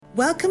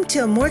Welcome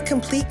to a more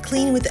complete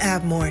Clean with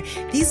Avmore.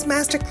 These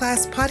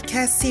masterclass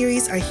podcast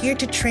series are here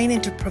to train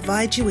and to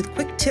provide you with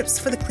quick tips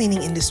for the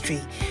cleaning industry.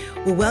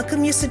 We'll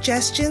welcome your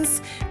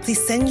suggestions. Please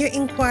send your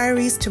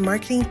inquiries to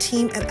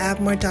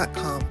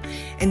marketingteam@avmore.com.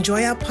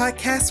 Enjoy our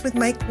podcast with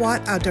Mike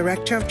Watt, our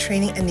Director of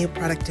Training and New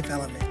Product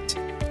Development.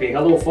 Hey,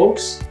 hello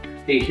folks.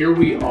 Hey, here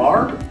we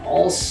are,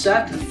 all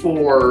set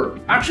for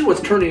actually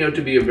what's turning out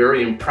to be a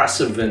very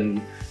impressive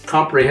and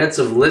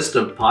comprehensive list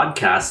of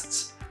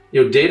podcasts,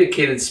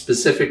 dedicated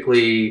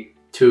specifically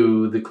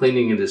to the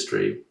cleaning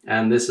industry.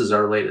 And this is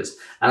our latest.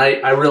 And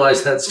I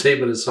realize that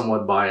statement is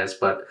somewhat biased,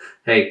 but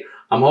hey,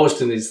 I'm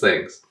hosting these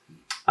things.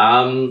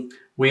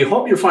 We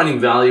hope you're finding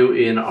value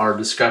in our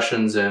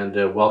discussions,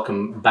 and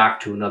welcome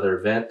back to another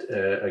event.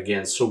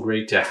 Again, so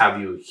great to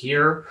have you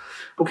here.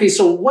 Okay,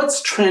 so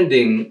what's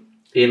trending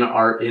in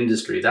our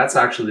industry? That's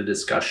actually the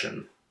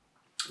discussion.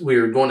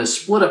 We're going to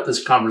split up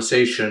this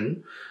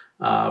conversation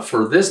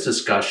for this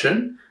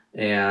discussion.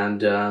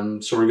 And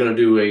so we're going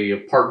to do a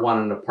part one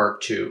and a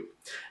part two.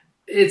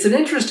 It's an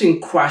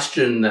interesting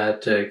question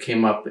that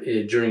came up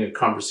during a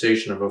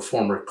conversation of a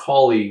former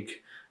colleague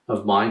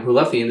of mine who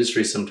left the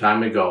industry some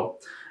time ago,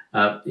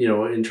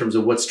 in terms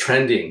of what's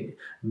trending.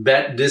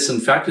 Bet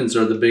disinfectants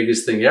are the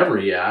biggest thing ever,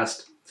 he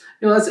asked.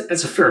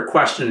 That's a fair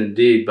question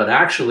indeed, but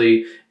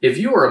actually, if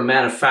you are a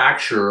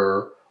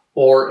manufacturer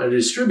or a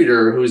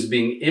distributor who's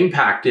being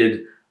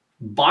impacted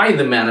by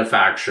the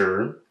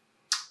manufacturer,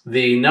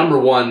 the number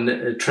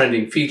one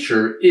trending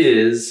feature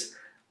is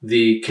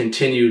the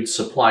continued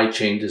supply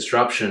chain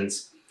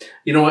disruptions.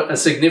 A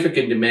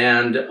significant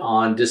demand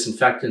on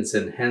disinfectants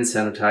and hand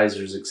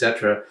sanitizers,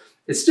 etc.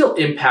 It's still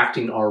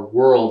impacting our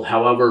world.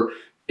 However,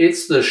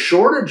 it's the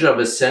shortage of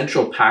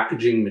essential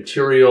packaging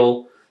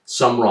material,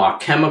 some raw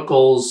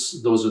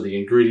chemicals, those are the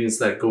ingredients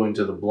that go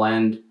into the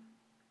blend,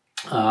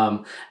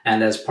 and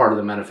as part of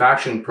the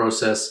manufacturing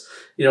process,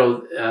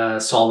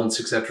 solvents,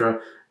 etc.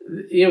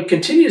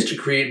 Continues to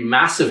create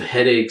massive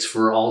headaches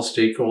for all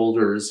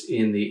stakeholders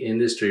in the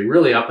industry,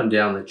 really up and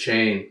down the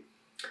chain.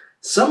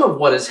 Some of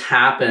what has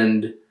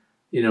happened,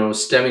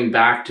 stemming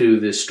back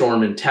to the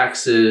storm in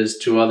Texas,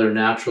 to other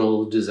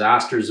natural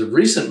disasters of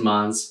recent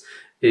months,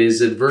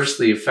 is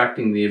adversely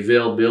affecting the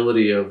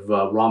availability of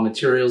raw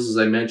materials, as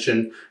I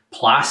mentioned,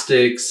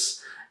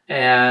 plastics,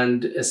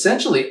 and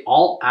essentially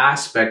all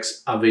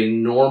aspects of a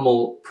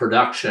normal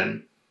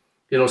production.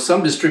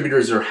 Some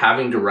distributors are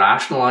having to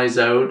rationalize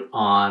out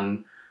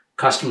on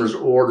customers'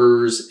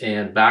 orders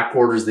and back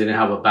orders. They didn't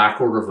have a back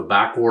order of a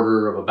back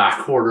order of a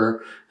back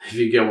order, if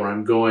you get where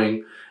I'm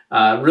going,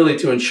 really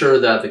to ensure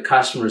that the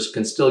customers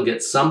can still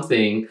get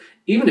something,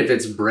 even if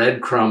it's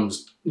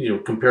breadcrumbs,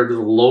 compared to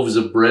the loaves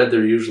of bread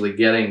they're usually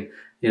getting,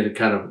 to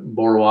kind of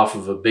borrow off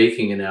of a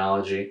baking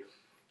analogy.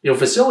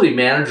 Facility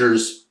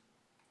managers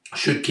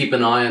should keep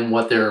an eye on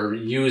what they're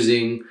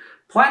using,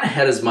 plan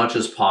ahead as much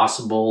as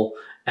possible,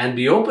 and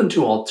be open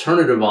to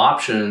alternative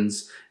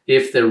options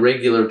if their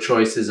regular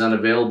choice is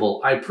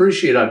unavailable. I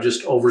appreciate I've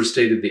just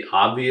overstated the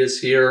obvious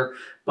here,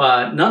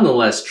 but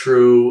nonetheless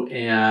true.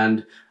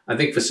 And I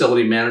think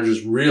facility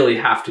managers really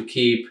have to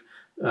keep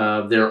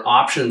their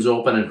options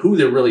open and who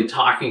they're really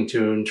talking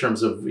to in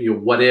terms of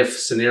what if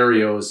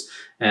scenarios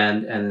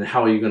and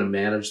how are you going to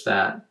manage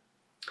that.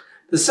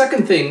 The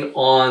second thing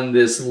on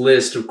this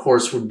list, of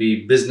course, would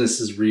be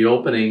businesses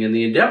reopening and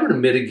the endeavor to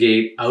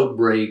mitigate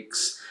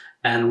outbreaks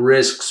and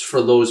risks for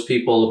those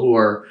people who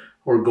are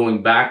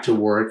going back to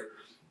work.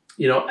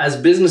 As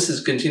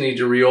businesses continue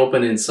to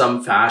reopen in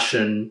some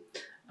fashion,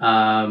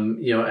 and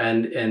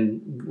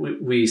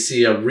we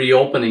see a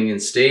reopening in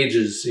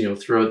stages,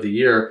 throughout the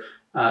year,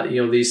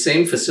 these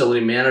same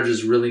facility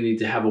managers really need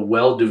to have a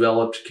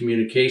well-developed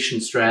communication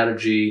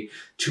strategy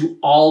to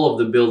all of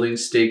the building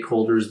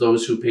stakeholders,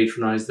 those who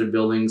patronize their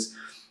buildings.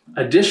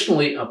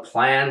 Additionally, a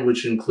plan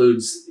which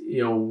includes,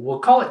 we'll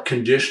call it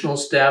conditional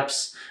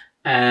steps,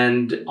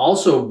 and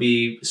also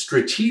be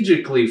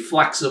strategically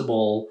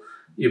flexible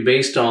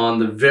based on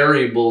the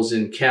variables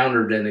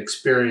encountered and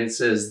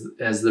experienced as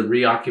the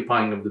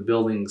reoccupying of the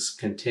buildings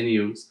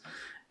continues.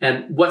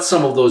 And what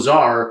some of those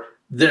are,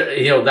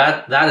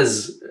 that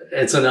is,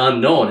 it's an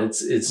unknown.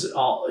 It's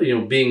all,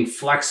 being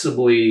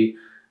flexibly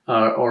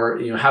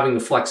or having the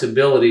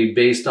flexibility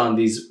based on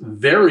these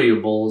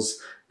variables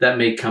that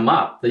may come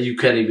up that you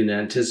can't even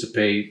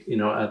anticipate,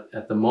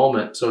 at the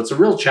moment. So it's a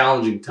real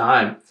challenging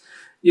time.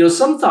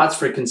 Some thoughts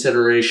for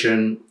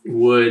consideration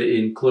would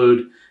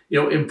include,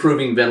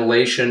 improving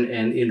ventilation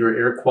and indoor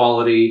air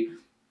quality,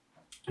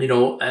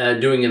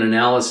 doing an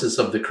analysis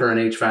of the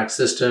current HVAC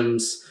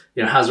systems,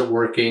 how's it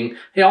working?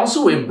 Hey,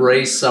 also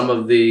embrace some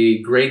of the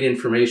great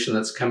information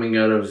that's coming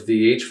out of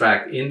the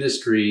HVAC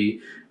industry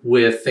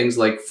with things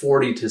like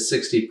 40 to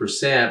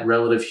 60%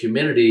 relative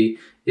humidity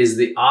is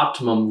the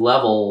optimum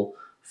level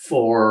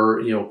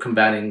for,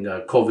 combating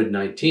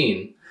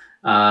COVID-19.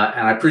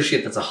 And I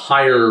appreciate that's a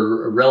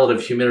higher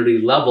relative humidity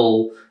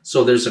level.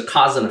 So there's a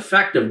cause and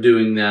effect of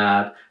doing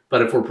that.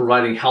 But if we're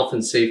providing health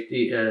and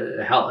safety,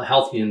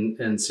 healthy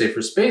and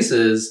safer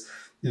spaces,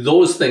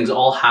 those things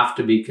all have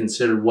to be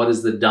considered. What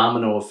is the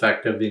domino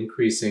effect of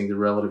increasing the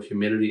relative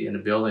humidity in a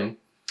building?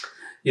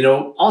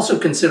 Also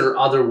consider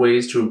other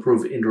ways to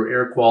improve indoor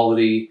air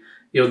quality.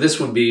 This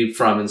would be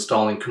from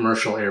installing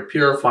commercial air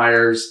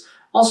purifiers.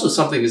 Also,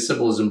 something as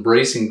simple as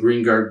embracing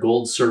GreenGuard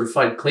Gold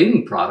certified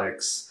cleaning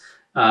products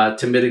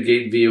to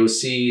mitigate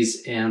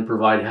VOCs and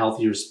provide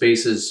healthier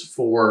spaces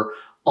for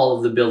all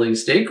of the building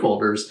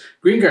stakeholders.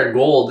 GreenGuard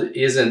Gold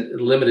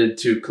isn't limited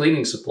to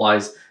cleaning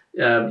supplies.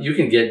 You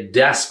can get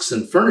desks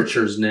and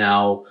furnitures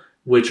now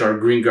which are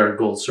GreenGuard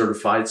Gold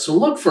certified. So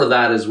look for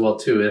that as well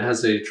too. It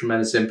has a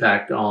tremendous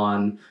impact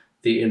on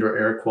the indoor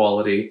air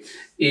quality.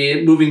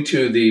 Moving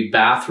to the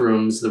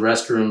bathrooms, the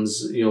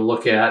restrooms,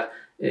 look at,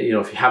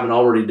 if you haven't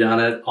already done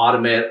it,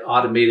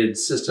 automated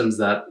systems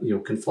that,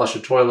 can flush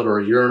a toilet or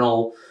a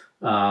urinal,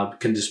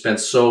 can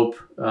dispense soap,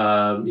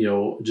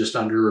 just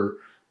under,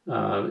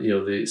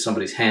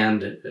 somebody's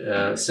hand,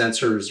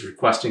 sensors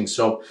requesting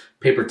soap.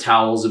 Paper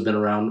towels have been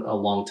around a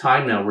long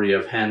time now, where you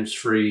have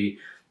hands-free,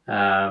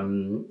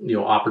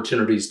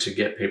 opportunities to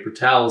get paper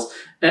towels,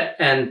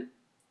 and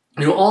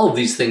all of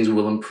these things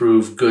will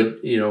improve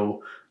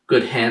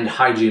good hand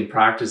hygiene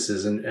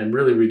practices and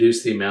really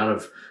reduce the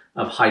amount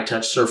of high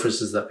touch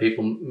surfaces that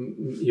people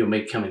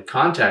may come in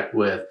contact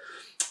with.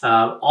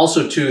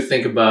 Also, to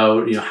think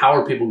about how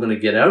are people going to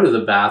get out of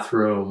the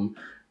bathroom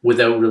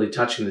without really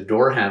touching the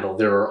door handle.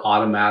 There are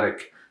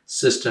automatic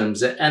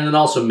systems, and then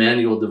also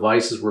manual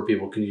devices where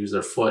people can use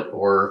their foot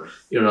or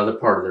another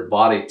part of their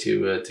body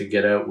to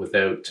get out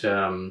without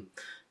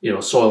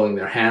soiling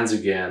their hands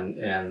again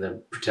and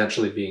then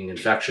potentially being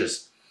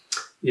infectious.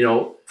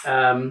 The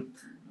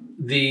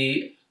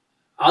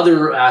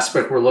other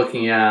aspect we're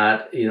looking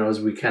at,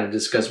 as we kind of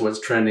discuss what's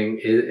trending,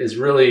 is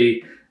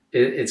really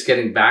it's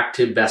getting back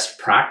to best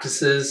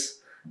practices.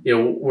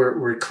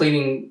 We're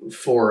cleaning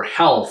for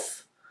health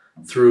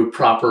through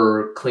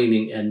proper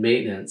cleaning and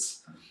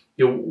maintenance.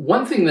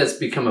 One thing that's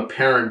become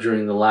apparent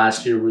during the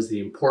last year was the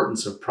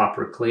importance of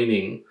proper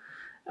cleaning.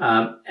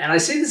 And I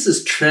say this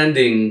is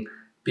trending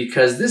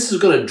because this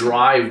is going to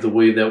drive the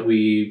way that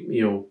we,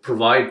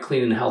 provide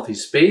clean and healthy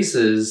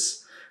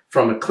spaces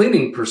from a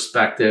cleaning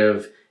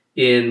perspective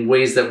in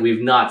ways that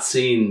we've not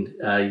seen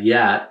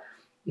yet.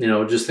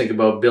 Just think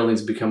about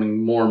buildings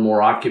becoming more and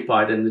more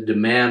occupied and the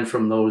demand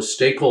from those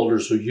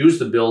stakeholders who use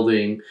the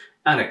building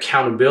and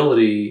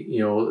accountability,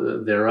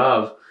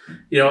 thereof.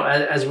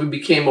 As we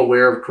became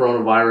aware of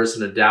coronavirus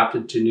and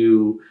adapted to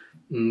new,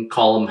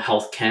 call them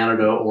Health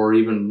Canada or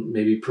even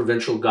maybe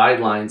provincial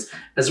guidelines,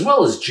 as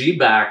well as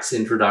GBAC's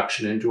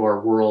introduction into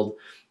our world,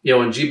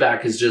 and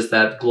GBAC is just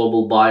that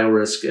Global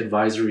Biorisk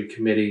Advisory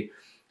Committee,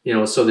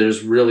 so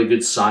there's really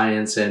good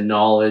science and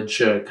knowledge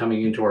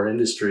coming into our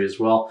industry as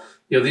well.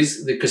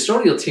 The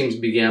custodial teams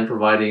began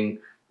providing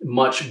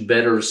much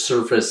better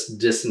surface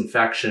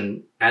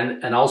disinfection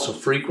and also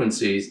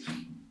frequencies,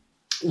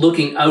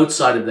 looking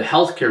outside of the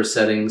healthcare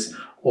settings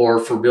or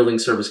for building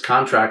service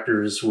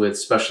contractors with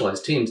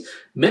specialized teams.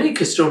 Many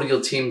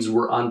custodial teams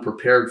were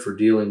unprepared for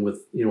dealing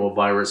with, a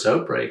virus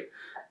outbreak.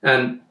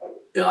 And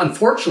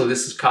unfortunately,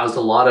 this has caused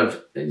a lot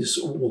of,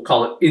 we'll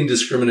call it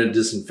indiscriminate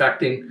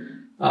disinfecting,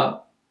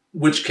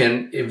 which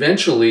can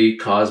eventually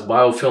cause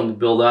biofilm to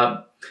build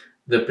up,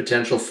 the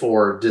potential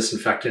for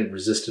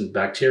disinfectant-resistant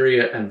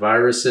bacteria and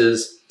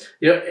viruses.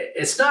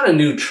 It's not a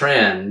new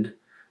trend,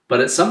 but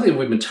it's something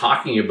we've been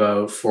talking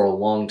about for a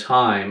long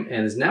time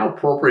and is now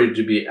appropriate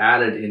to be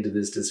added into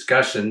this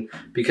discussion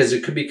because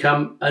it could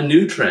become a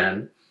new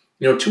trend.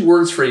 2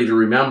 words for you to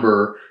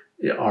remember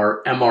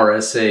are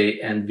MRSA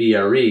and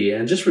VRE.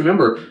 And just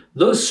remember,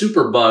 those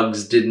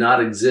superbugs did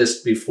not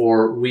exist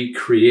before we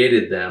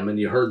created them, and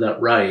you heard that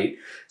right.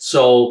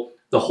 So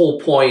the whole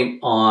point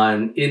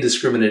on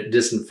indiscriminate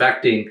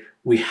disinfecting,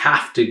 we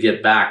have to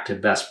get back to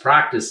best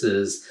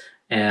practices,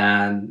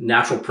 and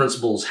natural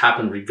principles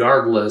happen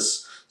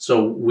regardless.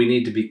 So we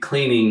need to be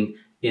cleaning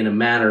in a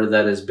manner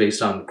that is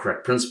based on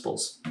correct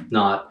principles,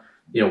 not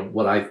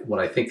what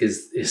I think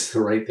is the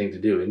right thing to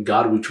do. In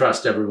God we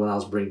trust, everyone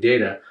else bring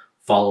data,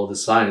 follow the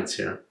science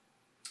here.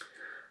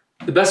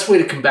 The best way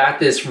to combat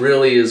this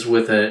really is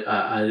with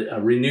a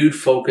renewed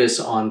focus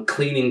on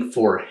cleaning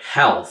for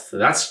health.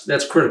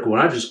 That's critical.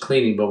 We're not just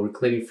cleaning, but we're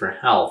cleaning for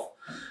health,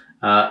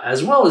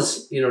 as well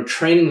as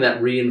training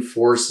that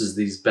reinforces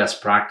these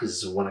best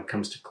practices when it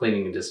comes to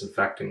cleaning and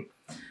disinfecting.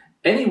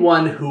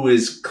 Anyone who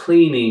is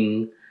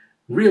cleaning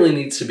really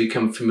needs to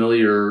become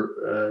familiar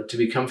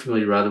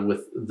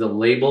with the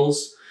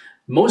labels.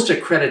 Most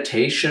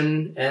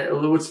accreditation,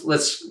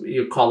 let's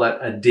call that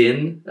a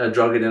DIN, a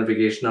drug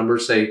identification number,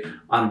 say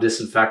on a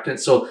disinfectant.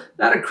 So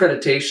that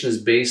accreditation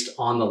is based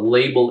on the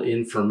label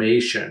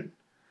information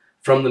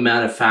from the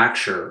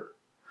manufacturer.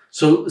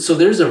 So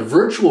there's a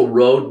virtual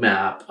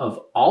roadmap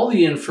of all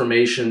the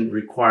information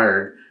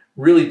required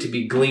really to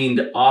be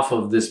gleaned off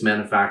of this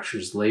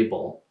manufacturer's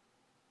label.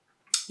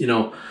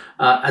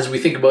 As we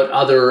think about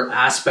other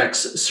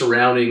aspects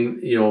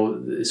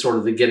surrounding, sort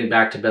of the getting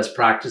back to best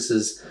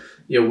practices,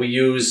 we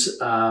use,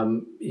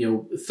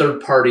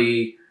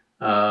 third-party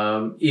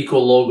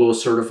Eco-Logo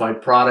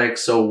certified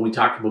products. So we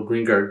talked about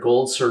GreenGuard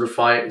Gold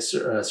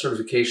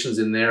certifications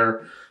in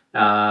there.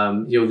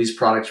 These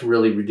products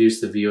really reduce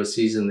the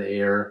VOCs in the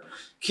air.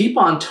 Keep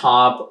on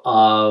top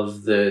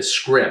of the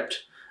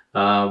script,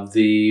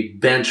 the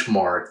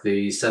benchmark,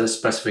 the set of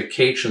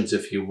specifications,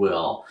 if you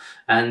will.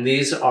 And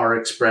these are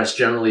expressed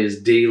generally as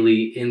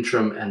daily,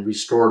 interim, and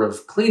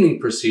restorative cleaning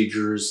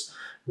procedures,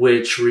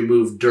 which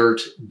remove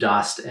dirt,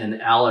 dust, and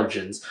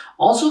allergens.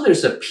 Also,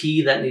 there's a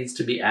P that needs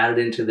to be added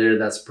into there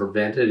that's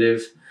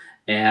preventative.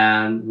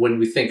 And when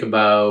we think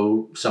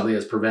about something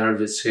that's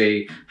preventative, it's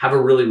say, have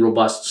a really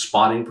robust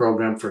spotting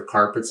program for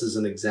carpets as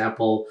an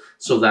example,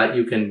 so that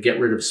you can get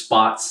rid of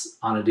spots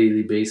on a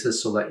daily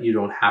basis so that you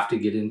don't have to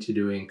get into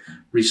doing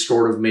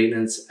restorative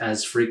maintenance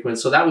as frequent.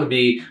 So that would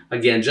be,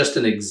 again, just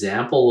an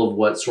example of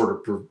what sort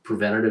of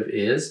preventative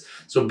is.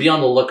 So be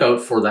on the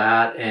lookout for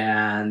that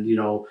and,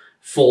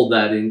 fold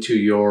that into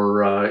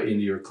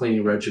your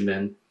cleaning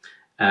regimen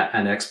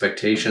and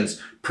expectations.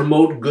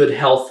 Promote good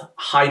health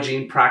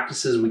hygiene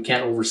practices. We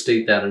can't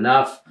overstate that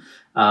enough.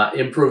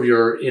 Improve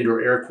your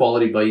indoor air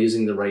quality by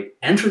using the right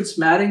entrance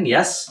matting.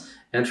 Yes,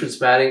 entrance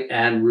matting,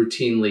 and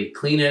routinely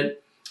clean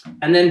it.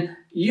 And then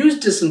use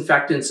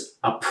disinfectants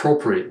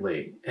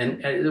appropriately,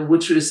 and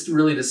which is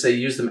really to say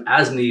use them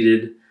as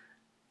needed,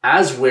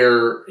 as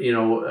where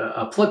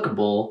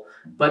applicable.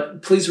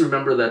 But please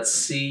remember that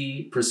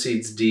C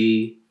precedes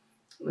D.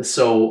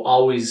 So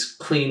always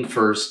clean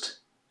first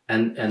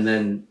and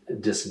then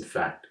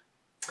disinfect.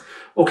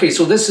 Okay,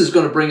 so this is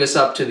going to bring us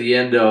up to the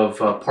end of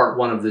part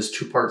one of this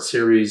two-part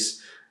series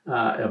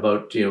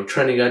about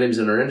trending items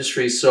in our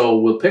industry. So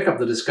we'll pick up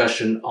the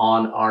discussion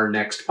on our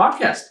next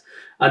podcast.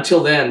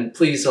 Until then,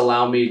 please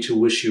allow me to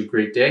wish you a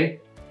great day.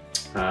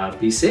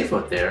 Be safe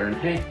out there, and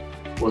hey,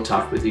 we'll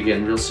talk with you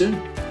again real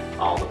soon.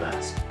 All the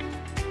best.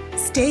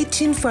 Stay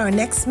tuned for our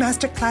next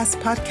Masterclass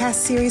podcast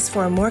series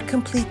for a more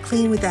complete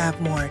Clean with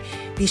Avmore.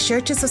 Be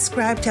sure to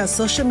subscribe to our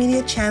social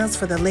media channels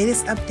for the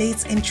latest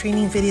updates and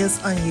training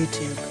videos on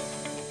YouTube.